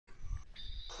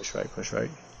Push right, push right.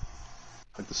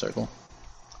 Click the circle.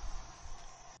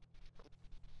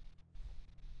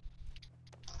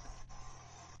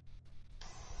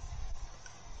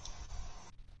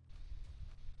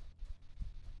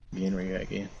 Again, where you at,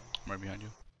 again? I'm right behind you.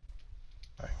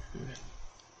 Alright, good.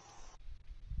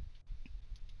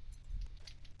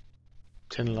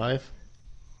 10 alive.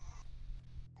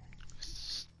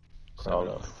 Crawl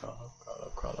up, crawl up, crawl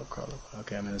up, crawl up, crawl up.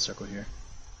 Okay, I'm in the circle here.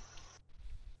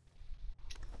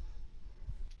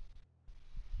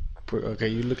 Okay,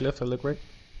 you look left, I look right.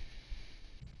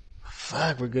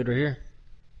 Fuck, we're good right here.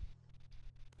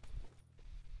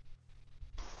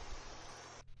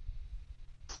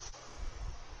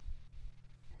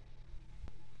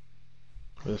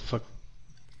 Where the fuck?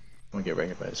 I'm gonna get right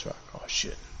hit by this rock. Oh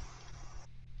shit.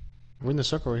 We're in the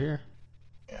circle right here.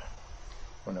 Yeah.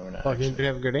 Oh no, we're not. Fuck, you Actually.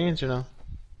 have grenades or no?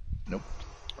 Nope.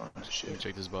 Oh Let me shit.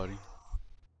 check this body.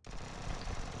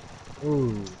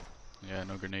 Ooh. Yeah,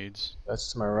 no grenades.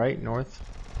 That's to my right, north.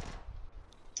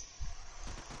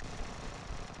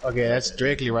 Okay, that's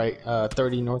directly right.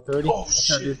 30, north 30. Oh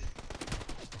shit.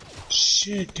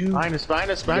 Shit, dude. Behind us, behind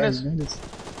us, behind us.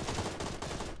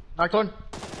 Knocked one.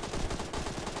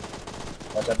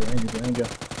 Watch out behind you, behind you.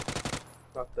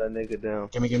 Knock that nigga down.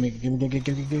 Give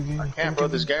me. I can't, bro.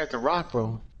 This guy at the rock,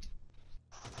 bro.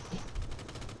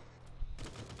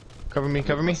 Cover me,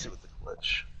 cover me. With the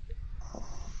glitch.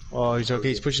 Oh, he's okay.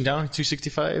 He's pushing down.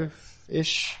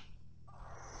 265-ish.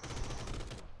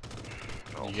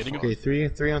 You getting him? Okay, 3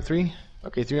 on 3.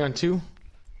 Okay, 3 on 2.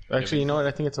 Actually, you know what?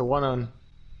 I think it's a 1 on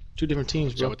 2 different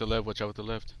teams, Watch out bro. with the left, watch out with the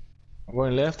left. I'm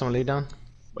going left. I'm gonna lay down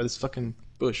by this fucking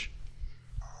bush.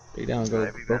 Lay down,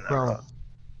 go prone.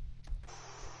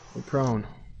 Go prone.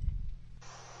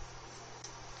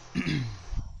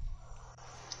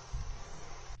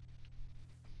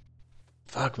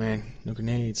 Fuck, man. No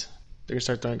grenades. They're gonna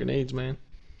start throwing grenades, man.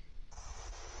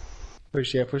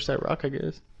 Push that rock, I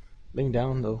guess. Laying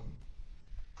down, though.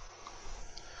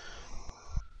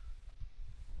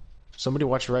 Somebody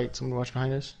watch right. Somebody watch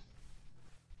behind us.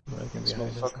 This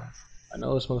motherfucker. I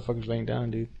know this motherfucker's laying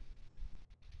down, dude.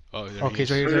 Oh, there Okay, he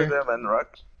so is. here's Look at here. them and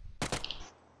rock.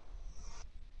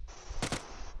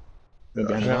 Go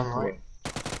behind Yeah, you. right.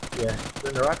 Yeah,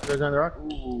 they're on the rock. They're on the rock.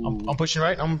 I'm pushing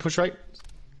right. I'm gonna push right.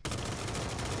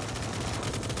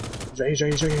 He's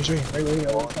right.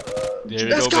 There you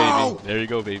Let's go, go! baby. There you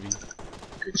go, baby.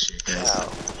 Good shit, guys.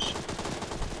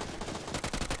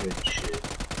 Good shit.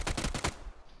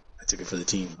 I took it for the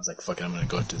team. I was like, fuck it, I'm gonna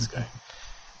go after this guy.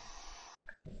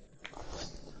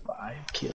 5 kills.